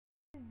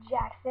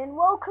Jackson.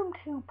 Welcome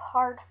to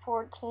part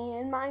 14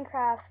 in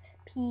Minecraft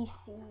PC.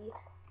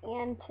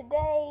 And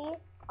today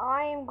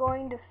I am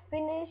going to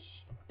finish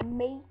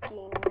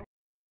making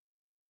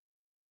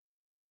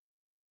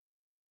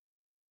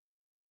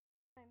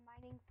my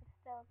mining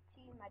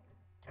facility, my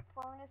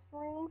furnace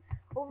room,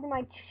 over to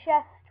my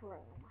chest room.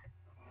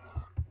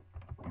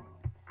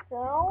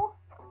 So,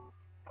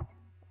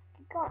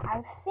 I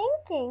was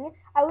thinking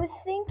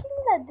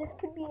that this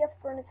could be a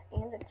furnace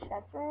and a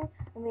chest room,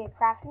 and be a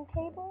crafting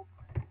table.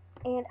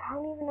 And I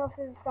don't even know if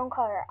there's a stone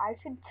cutter. I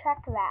should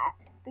check that,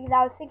 because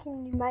I was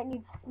thinking you might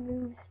need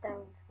smooth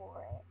stones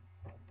for it.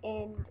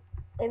 And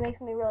it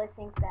makes me really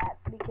think that,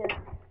 because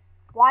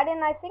why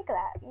didn't I think of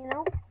that, you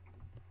know?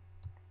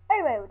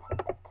 Everybody would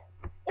think that.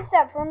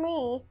 Except for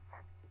me.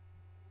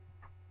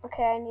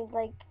 Okay, I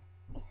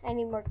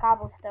need more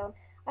cobblestone.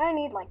 I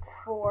need like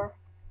 4.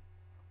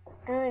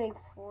 I only need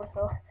 4,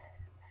 so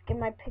let's get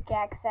my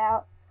pickaxe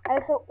out. I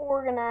also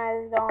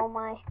organized all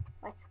my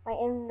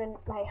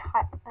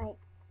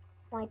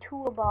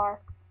toolbar.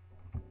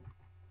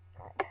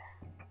 Right.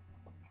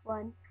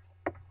 1,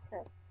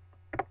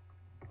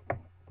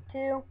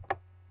 2,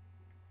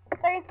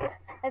 3.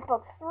 I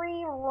put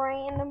 3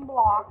 random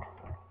blocks.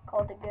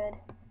 Called it good.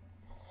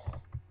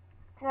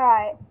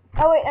 Alright.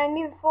 Oh wait, I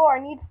need 4. I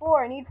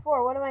need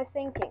 4. What am I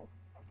thinking?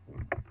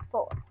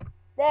 4.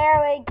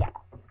 There we go.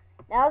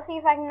 Now let's see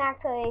if I can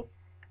actually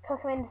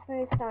cook them into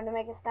smooth stone to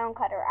make a stone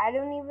cutter. I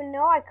don't even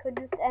know. I could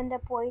just end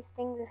up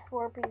wasting this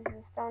 4 pieces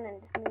of stone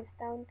into smooth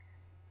stone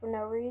for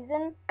no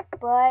reason.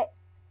 But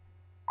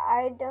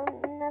I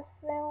don't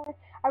necessarily.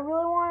 I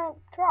really want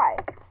to try.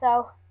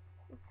 So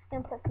I'm just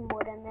gonna put some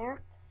wood in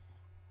there.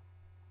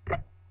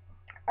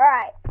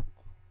 Alright.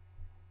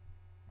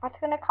 What's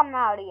gonna come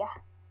out of you?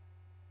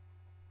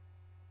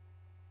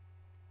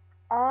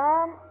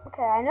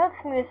 Okay, I know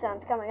smooth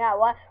stone's coming out.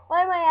 Why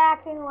am I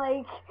acting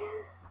like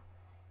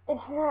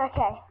it's not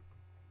okay?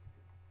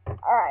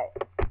 Alright.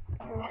 I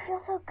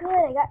feel so good.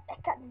 I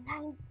got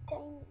 9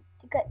 diamonds.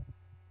 I got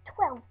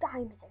 12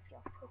 diamonds. I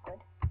feel so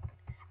good.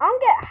 I don't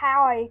get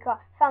how I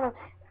found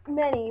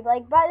many.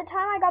 Like, by the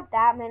time I got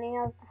that many,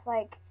 I was just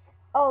like,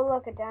 oh,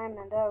 look, a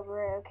diamond. Oh,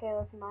 great. Okay,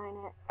 let's mine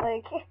it.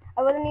 Like,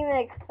 I wasn't even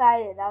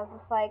excited. I was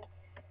just like,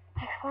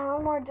 I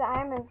found more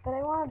diamonds, but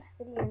I want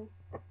obsidian.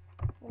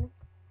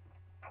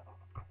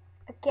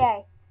 Okay.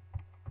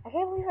 I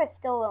can't believe I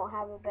still don't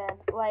have a bed.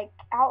 Like,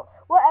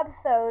 what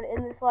episode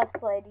in this Let's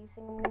Play do you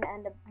think I'm going to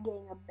end up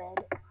getting a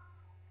bed?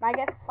 My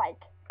guess is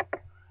like,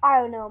 I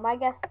don't know. My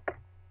guess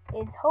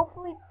is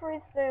hopefully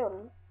pretty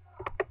soon.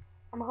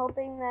 I'm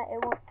hoping that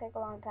it won't take a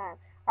long time.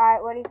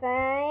 Alright, what do you think?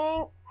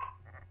 Are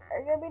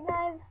you going to be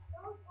nice?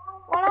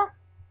 Wanna?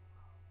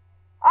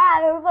 Ah,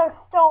 those are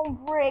stone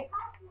bricks.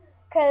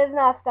 Okay, it's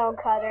not stone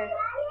cutters.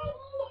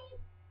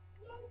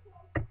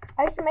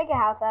 I used to make a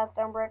house out of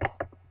stone bricks.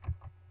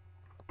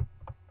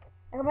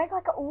 I can make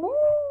like a ooh.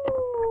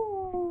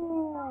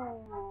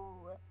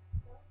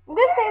 I'm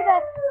gonna say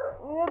that.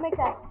 I'm gonna make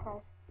that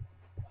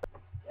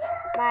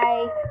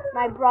surprise.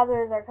 My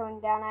brothers are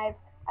coming down. I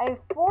have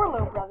 4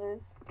 little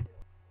brothers.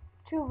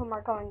 2 of them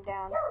are coming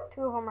down.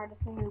 2 of them are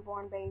just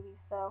newborn babies.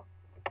 So.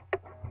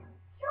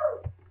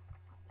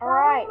 All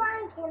right.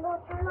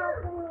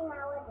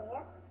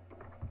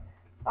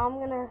 So I'm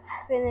gonna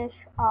finish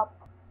up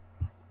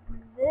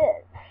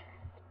this.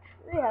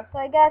 Yeah. So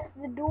I guess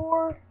the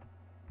door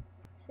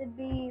should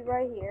be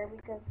right here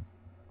because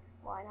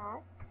why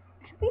not?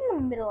 It should be in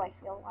the middle. I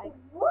feel like.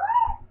 What?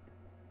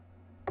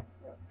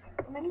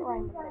 Make it right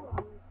in the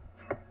middle.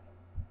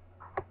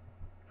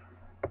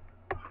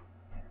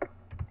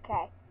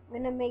 Okay, I'm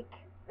gonna make.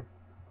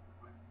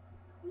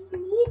 We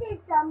need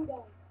it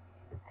someday.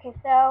 Okay,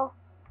 so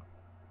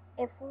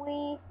if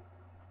we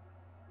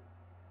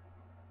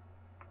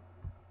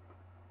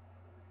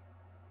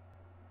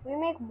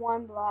make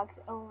 1 block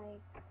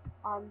only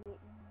on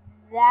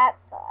that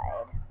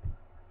side,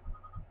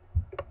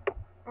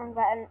 and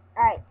then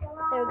alright,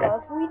 there we go.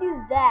 If we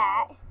do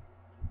that,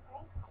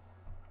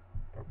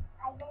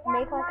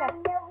 make like a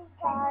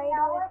side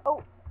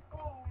with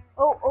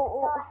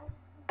alright,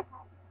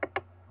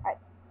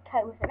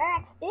 cut with an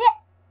axe. Yeah.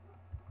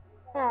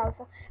 Oh,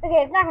 so,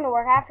 okay, it's not gonna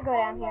work. I have to go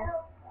down here.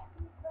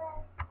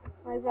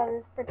 My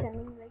brother's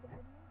pretending to make a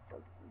video, so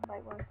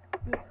bite one.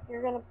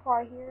 You're gonna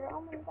probably hear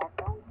in the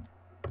background.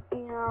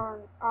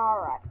 And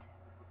alright.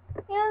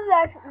 This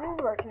is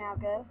working out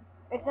good.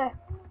 It's a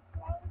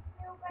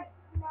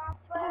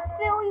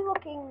silly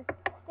looking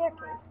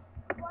staircase.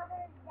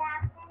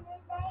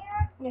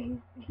 Yeah,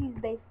 he's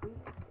basically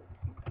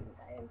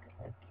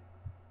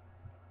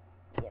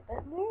yeah,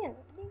 but man,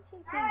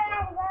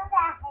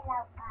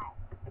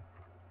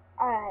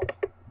 alright.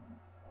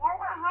 What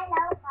am I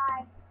gonna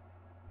make?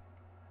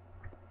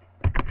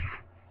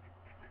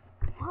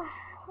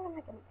 How am I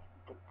gonna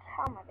make it?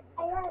 How am I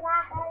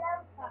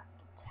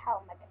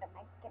gonna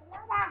make it?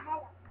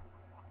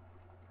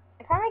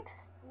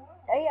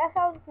 I guess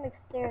I'll just make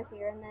stairs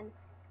here, and then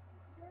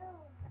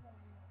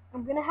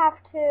I'm gonna have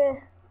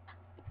to.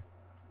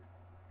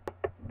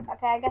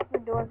 Okay, I guess the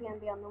door's gonna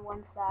be on the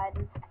one side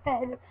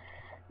instead.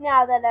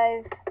 Now that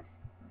I've...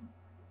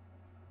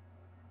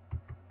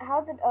 How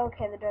did...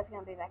 Okay, the door's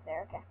gonna be back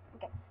there. Okay.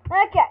 Okay.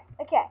 Okay.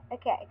 Okay.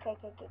 Okay. Okay.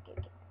 Okay. Okay.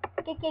 Okay.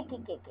 Okay. Okay. Okay. Okay.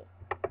 Okay.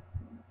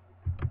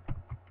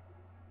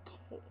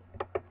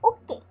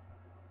 Okay.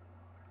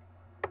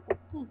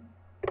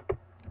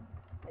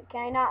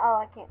 Okay, not... Oh,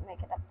 I can't make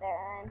it up there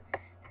then.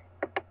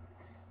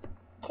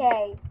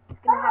 Okay. It's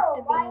gonna have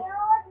to be...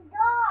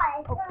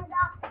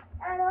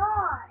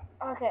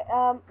 Okay,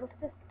 let's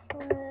just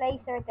place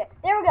it right there.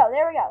 There we go,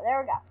 there we go, there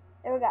we go,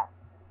 there we go.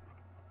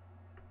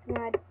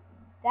 Good.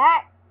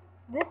 That,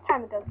 this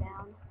time it goes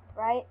down,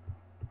 right?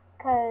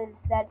 Because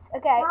that's,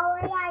 okay.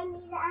 Sorry, I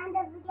need to end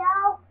the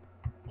video.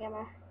 Yeah,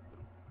 man.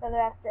 So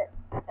that's it.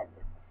 That's it.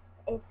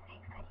 It's a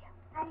fake video.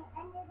 I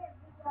ended the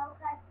video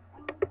because I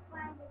need to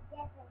find a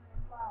different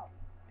remote.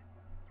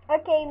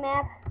 Okay,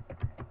 Matt.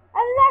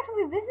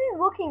 This is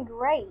looking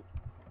great.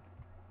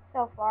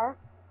 So far.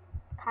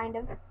 Kind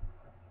of.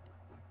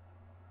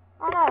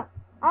 I don't know.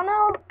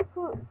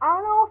 I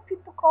don't know if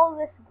people call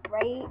this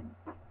great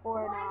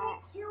or not. Why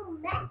did you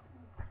mess me?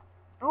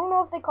 I don't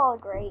know if they call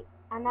it great.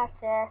 I'm not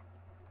sure.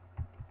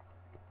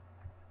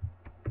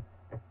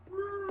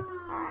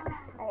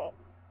 Alright.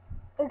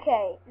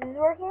 Okay, this is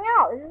working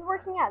out. This is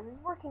working out. This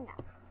is working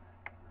out.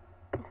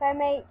 If I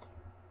make...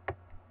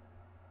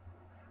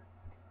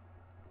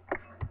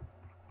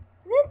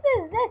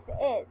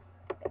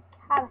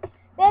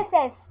 This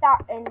is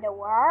starting to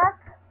work.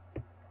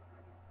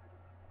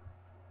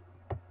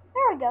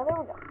 There we go, there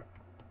we go.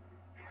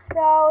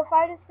 So, if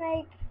I just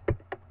make...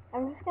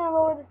 I'm just gonna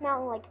lower this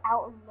mountain, like,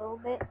 out a little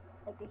bit.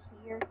 Like to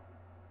here.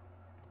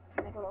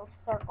 Make a little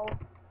circle.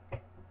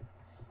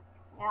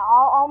 Yeah,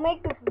 I'll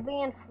make this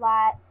van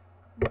flat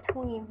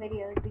between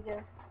videos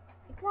because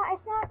it's not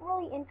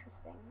really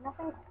interesting.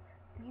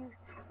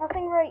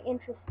 Nothing very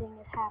interesting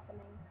is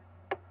happening.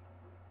 I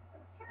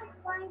can't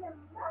find a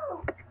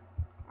remote.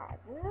 Alright,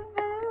 this is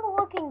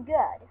looking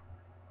good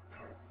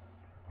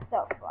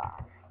so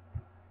far.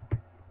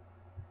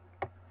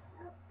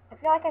 I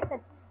feel like I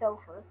said so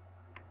far.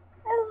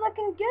 This is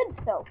looking good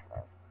so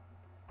far.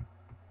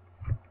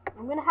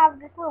 I'm gonna have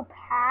this little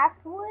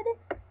passwood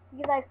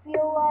because I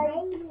feel like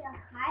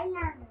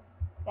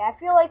I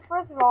feel like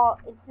first of all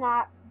it's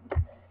not.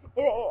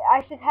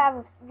 I should have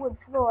a wood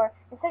floor,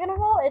 and second of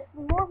all, it's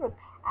more of a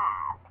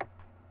path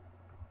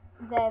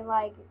than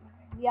like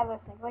the other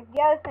things. Like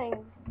the other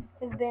things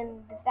has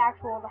been this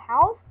actual the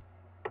house,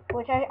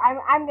 which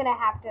I'm gonna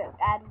have to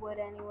add wood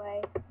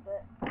anyway.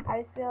 But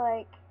I just feel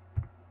like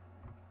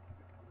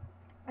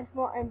it's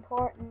more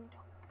important.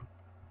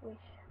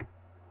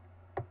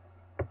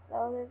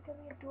 So there's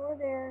gonna be a door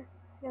there.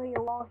 There's gonna be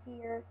a wall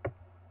here.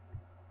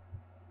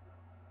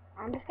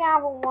 I'm just gonna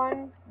have a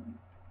one.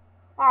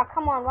 Ah,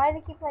 come on, why do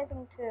they keep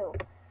placing two?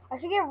 I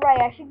should get right.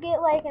 I should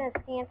get like in a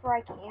stance where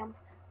I camp,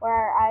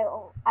 where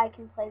I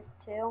can place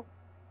two.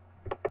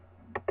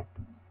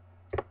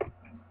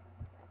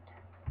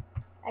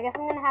 I guess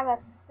I'm gonna have a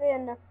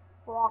thin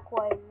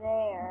walkway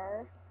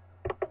there.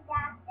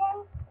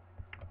 Jackson?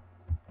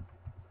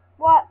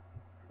 What?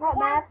 What,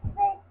 Matt?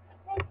 This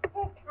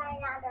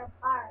another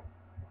part.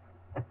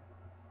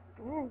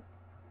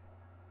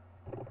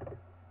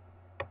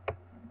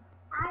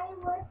 I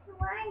was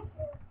trying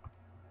to.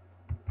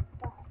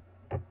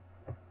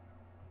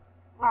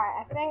 Alright,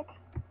 I think.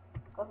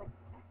 Go ahead.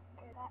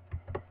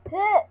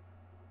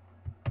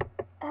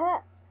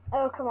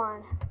 Oh, come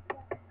on.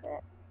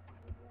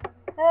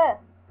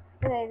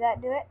 Okay,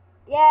 that do it?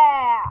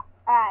 Yeah!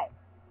 Alright.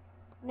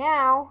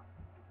 Now,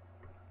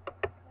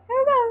 here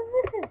we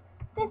go.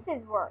 This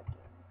is working.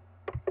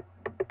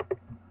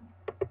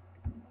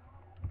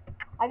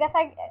 I guess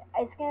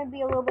it's gonna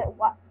be a little bit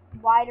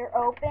wider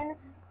open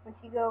once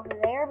you go over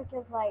there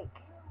because like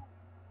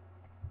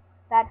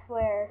that's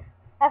where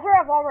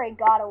I've already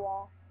got a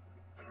wall.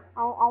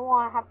 I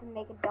want to have to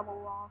make a double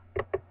wall.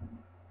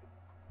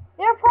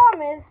 The other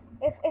problem is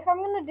if I'm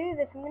gonna do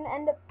this, I'm gonna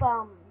end up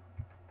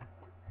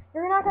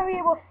you're not gonna be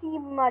able to see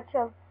too much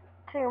of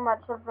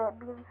it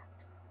because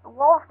the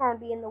wall's gonna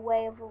be in the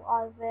way of a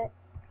lot of it.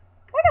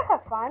 I guess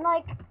that's fine.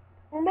 Like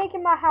I'm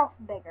making my house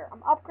bigger.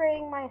 I'm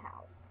upgrading my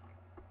house.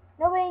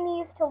 Nobody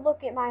needs to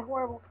look at my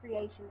horrible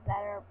creations that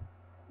are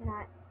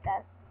not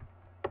best.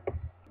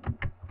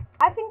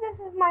 I think this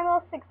is my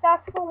most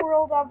successful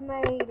world I've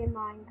made in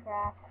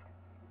Minecraft.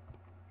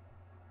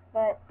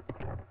 But,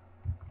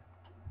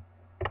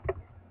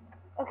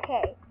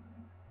 okay.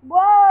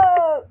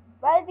 Whoa!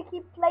 Why did they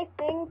keep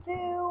placing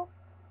two?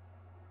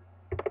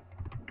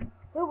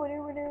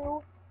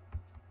 Doo-ba-doo-ba-doo.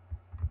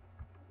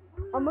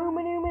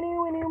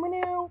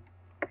 A-moo-ma-doo-ma-doo-ma-doo-ma-doo.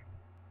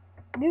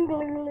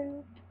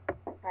 Doo-doo-doo-doo.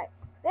 Right.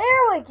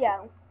 There we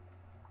go.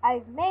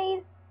 I've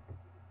made...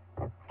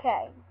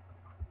 Okay.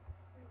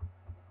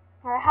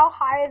 Alright, how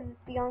high is this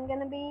ceiling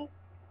gonna be?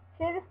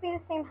 Should it just be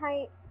the same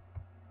height?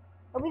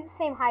 It'll be the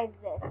same height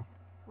as this,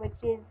 which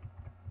is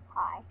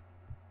high.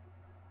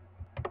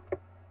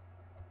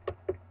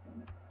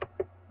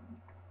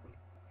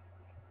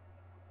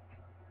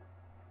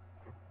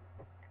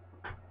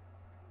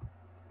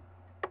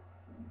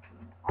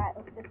 Alright,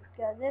 let's just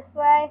go this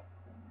way.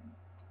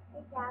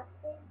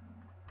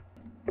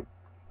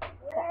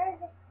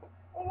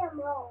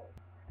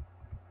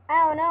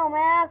 Oh no,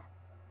 math.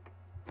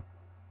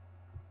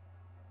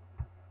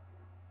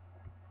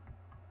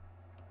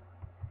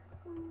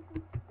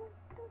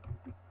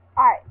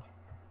 Alright.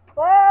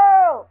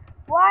 Whoa!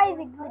 Why is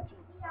it glitchy?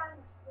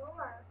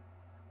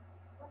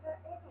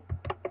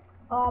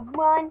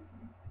 One,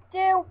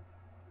 two.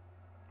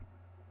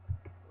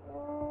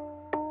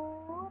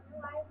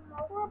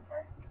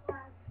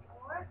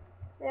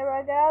 There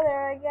we go,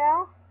 there we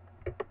go.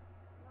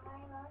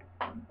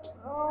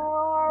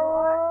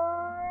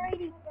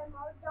 Alrighty.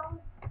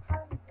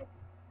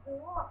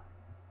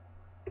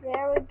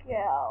 There we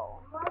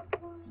go.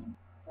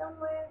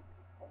 Somewhere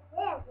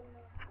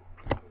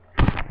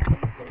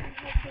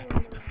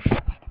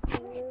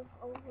live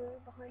Over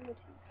behind the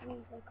two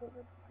trees, like over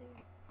the tree.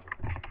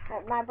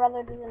 My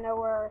brother doesn't know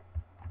where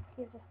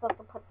he's just supposed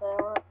to put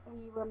the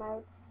Wii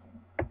remote.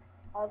 I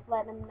was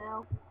letting him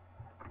know.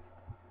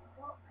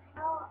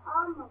 How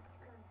almost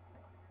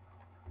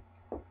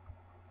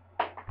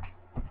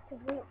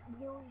Because we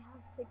only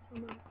have 6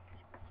 remotes.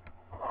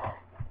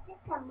 6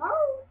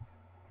 remotes?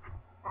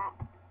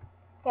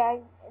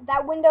 Okay,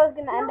 that window is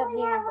going to end up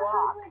being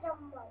blocked.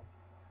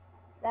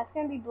 That's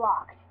going to be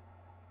blocked,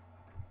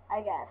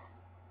 I guess.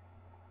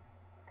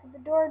 Because the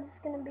door is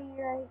going to be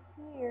right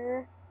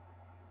here.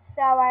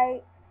 So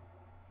I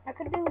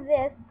could do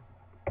this.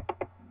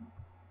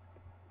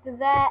 Does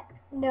that?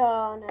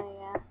 No,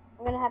 yeah.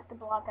 I'm going to have to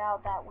block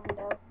out that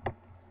window.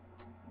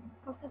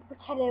 Let's just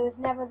pretend it was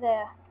never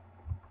there.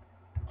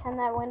 Pretend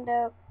that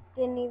window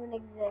didn't even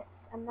exist.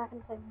 I'm not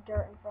going to place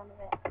dirt in front of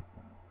it.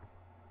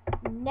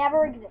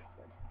 Never existed.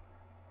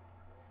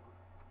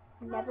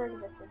 Never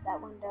existed, that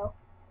window.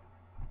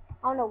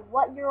 I don't know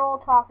what you're all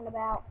talking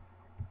about.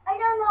 I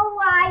don't know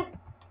why.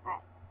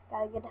 Alright,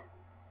 gotta get...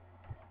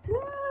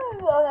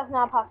 Oh, that's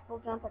not a possible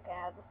jump. Okay,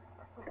 I'll just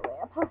work my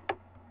way up.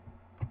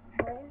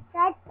 Where is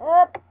that?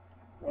 Up.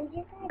 Where'd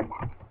you find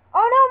that?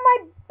 Oh no, my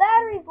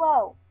battery's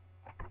low.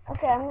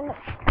 Okay, I'm gonna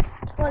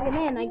plug it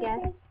in, I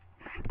guess.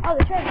 Oh,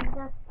 the charger's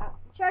not... Oh,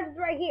 the charger's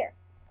right here.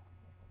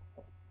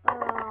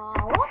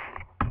 What?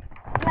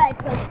 Right,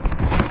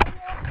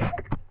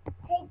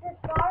 Take the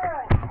starter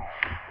out.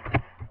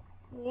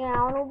 yeah, I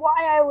don't know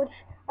why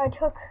I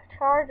took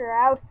charger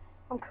out.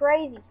 I'm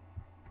crazy.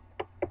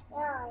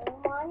 Yeah, you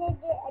wanted it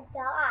to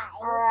die.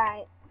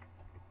 Alright.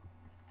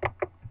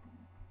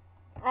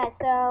 Alright,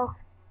 so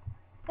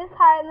this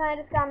height, and then I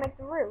just gotta make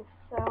the roof.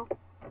 So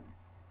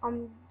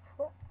I'm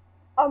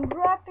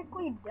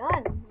practically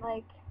done.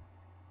 Like,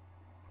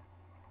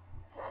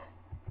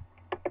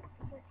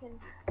 freaking.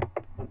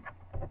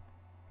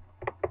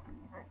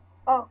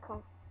 Oh,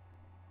 come.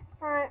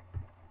 Alright,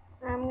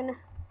 I'm gonna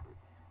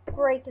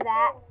break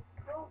that.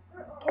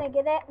 Can I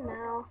get it?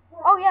 No.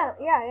 Oh yeah,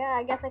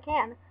 I guess I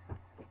can.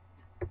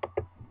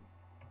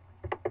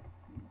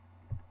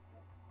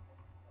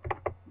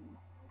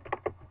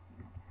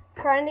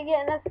 Trying to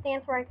get in a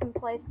stance where I can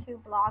place 2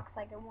 blocks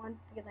like at once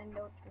because I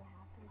know it's gonna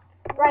happen.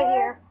 Right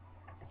here.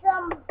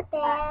 Some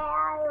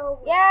bad.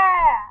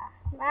 Yeah,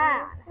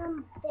 man.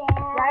 Some bad.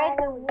 Right,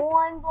 the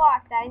 1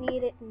 block that I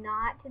needed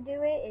not to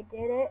do it, it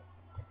did it.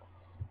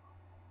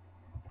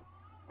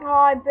 Oh,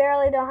 I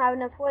barely don't have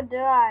enough wood, do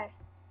I?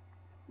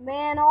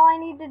 Man, all I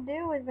need to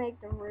do is make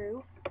the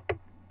roof.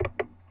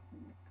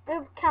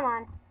 Oops, come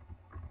on.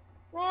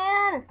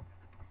 Man,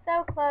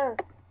 so close.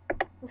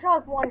 I'm sure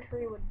like 1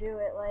 tree would do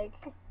it, like.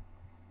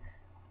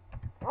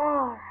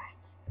 Alright.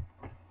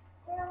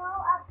 They're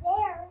all up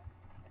there.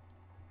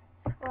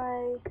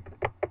 Try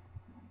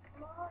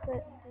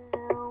sit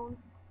down.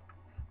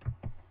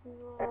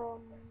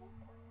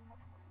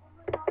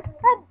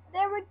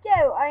 There we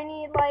go. I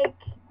need like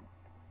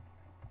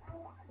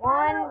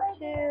 1,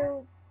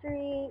 2,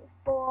 3,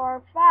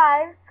 4,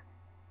 5.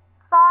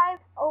 5.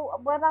 Oh,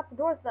 what about the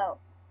doors though?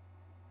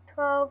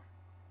 12,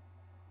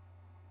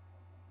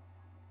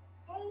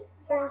 13,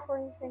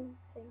 14, 15,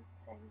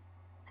 16,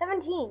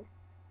 17.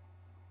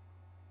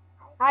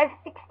 I have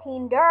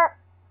 16 dirt.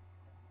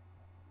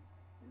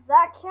 Does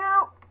that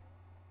count?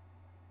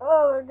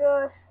 Oh my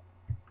gosh.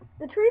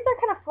 The trees are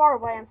kind of far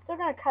away. I'm still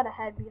going to cut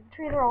ahead because the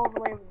trees are all the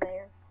way over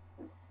there.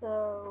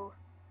 So,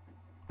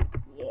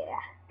 yeah.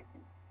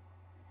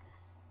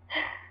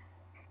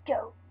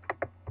 Go.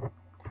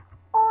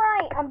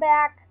 Alright, I'm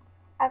back.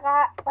 I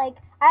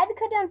had to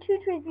cut down 2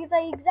 trees because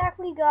I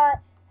exactly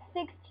got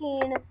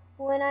 16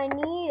 when I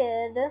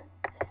needed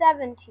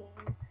 17.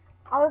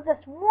 I was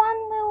just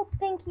 1 little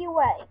pinky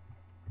away.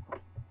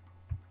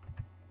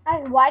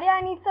 Why did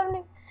I need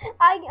 17?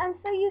 I'm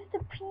so used to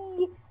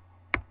PE.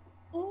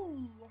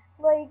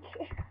 Like,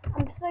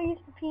 I'm so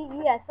used to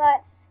PE. I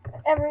thought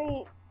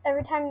every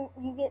time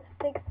you get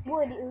 6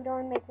 wood, it would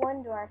only make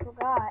 1 door. I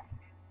forgot.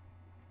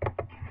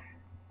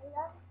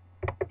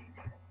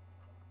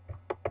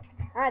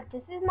 Alright,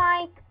 this is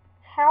my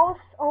house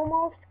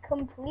almost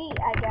complete,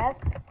 I guess.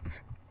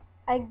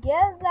 I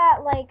guess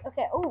that, like,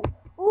 okay, ooh,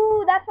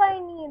 that's why I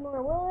need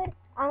more wood.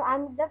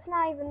 That's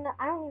not even,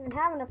 I don't even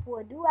have enough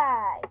wood, do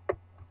I?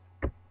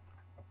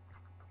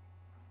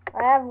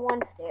 I have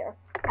 1 stair.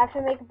 I have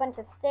to make a bunch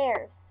of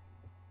stairs.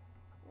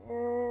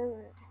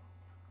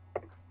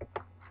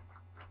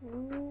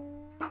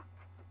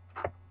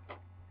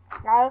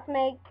 Now let's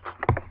make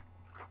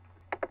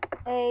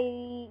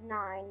a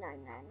 9.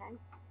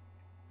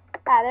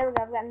 Ah, there we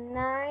go. I've got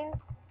 9.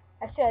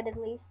 I should at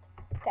least.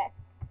 Okay.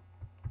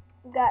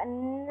 We've got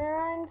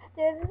 9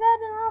 stairs. Is that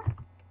enough?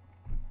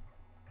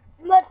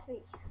 Let's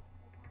see.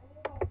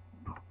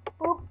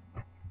 Boop,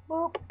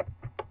 boop,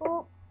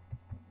 boop.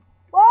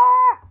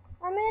 Whoa!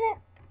 I'm in it.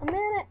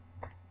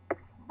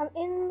 I'm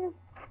in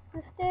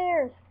the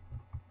stairs.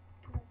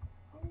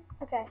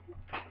 Okay.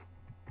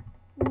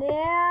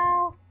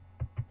 Now.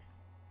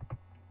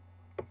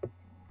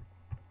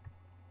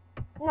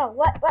 No,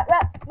 what?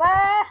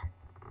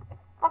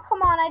 Oh,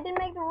 come on, I didn't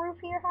make the roof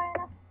here high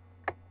enough.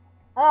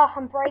 Oh,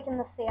 I'm breaking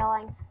the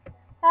ceiling.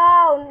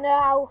 Oh,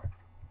 no.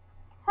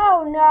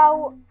 Oh,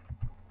 no.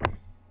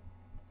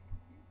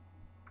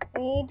 I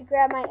need to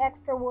grab my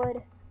extra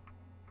wood.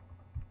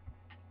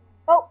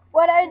 Oh,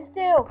 what did I just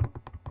do?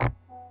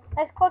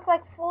 I just clicked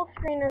like full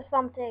screen or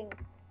something.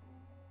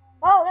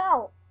 Oh,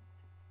 no.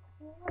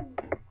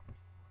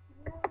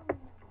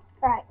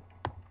 Alright.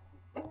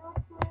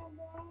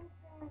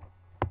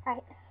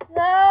 Alright,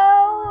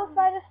 so if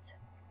I just...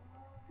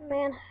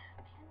 Man.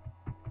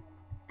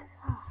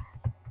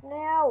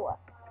 Now.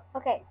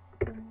 Okay.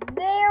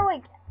 There we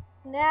go.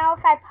 Now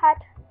if I put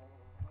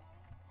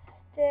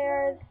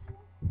stairs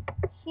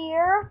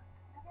here.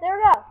 There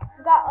we go.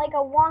 We've got like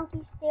a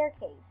wonky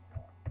staircase.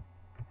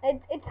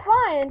 It's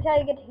fine until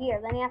you get to here.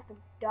 Then you have to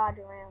dodge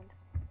around.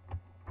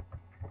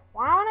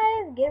 Why don't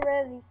I just get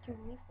rid of these 2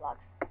 leaf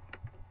blocks?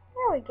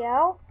 There we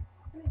go.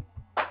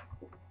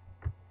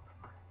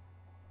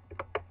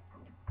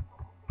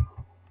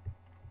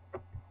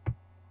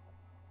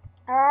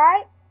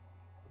 Alright.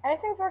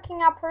 Everything's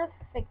working out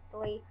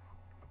perfectly.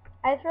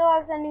 I just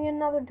realized I need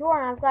another door,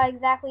 and I've got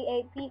exactly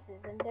 8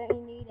 pieces. And don't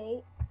you need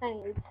 8? I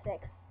need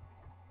 6.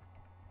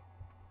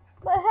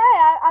 But hey,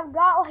 I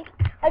got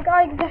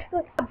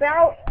exactly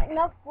about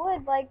enough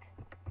wood. Like,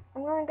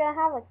 I'm only gonna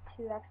have like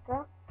 2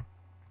 extra.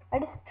 I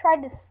just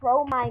tried to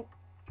throw like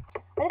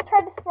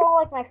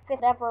my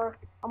fist ever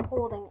I'm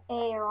holding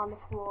air on the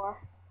floor.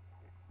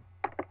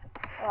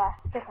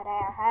 Stupid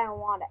air. I don't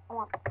want it. I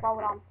want to throw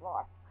it on the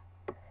floor.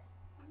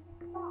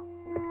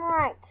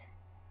 Right.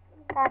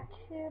 Got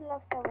 2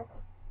 left over.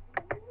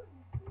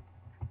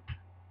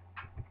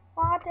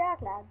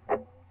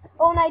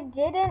 Oh, and I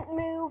didn't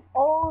move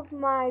all of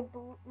my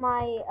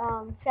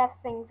chest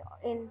things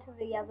into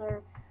the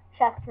other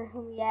chest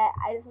room yet.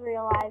 I just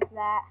realized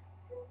that.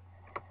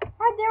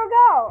 Alright, there we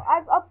go.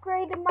 I've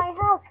upgraded my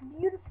house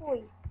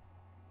beautifully.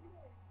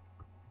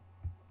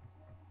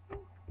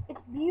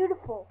 It's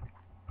beautiful.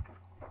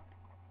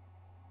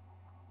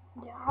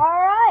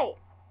 Alright.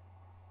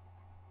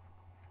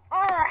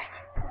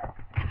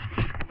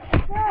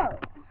 So,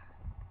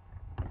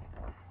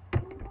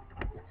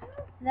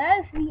 that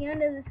is the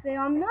end of this video.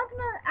 I'm not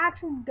gonna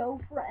actually go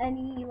for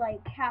any,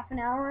 like, half an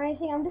hour or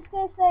anything. I'm just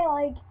gonna say,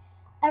 like,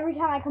 every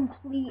time I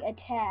complete a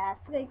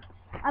task. Like,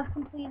 I've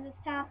completed this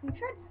task. I'm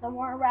sure it's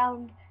somewhere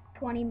around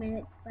 20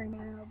 minutes by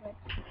now, but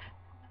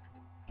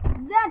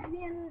that's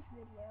the end of this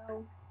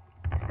video.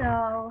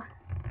 So,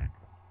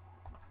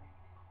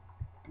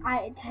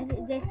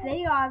 this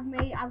video I've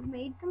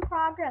made some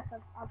progress.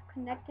 I've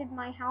connected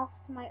my house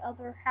to my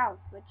other house,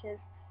 which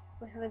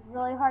was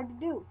really hard to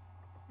do.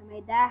 I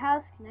made that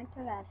house connect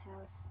to that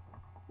house.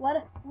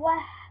 What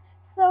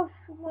so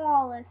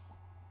flawless.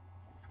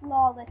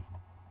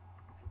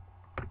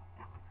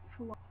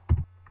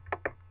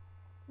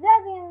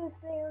 That's the end of this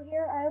video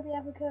here. I hope you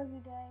have a cozy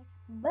day.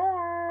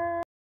 Bye.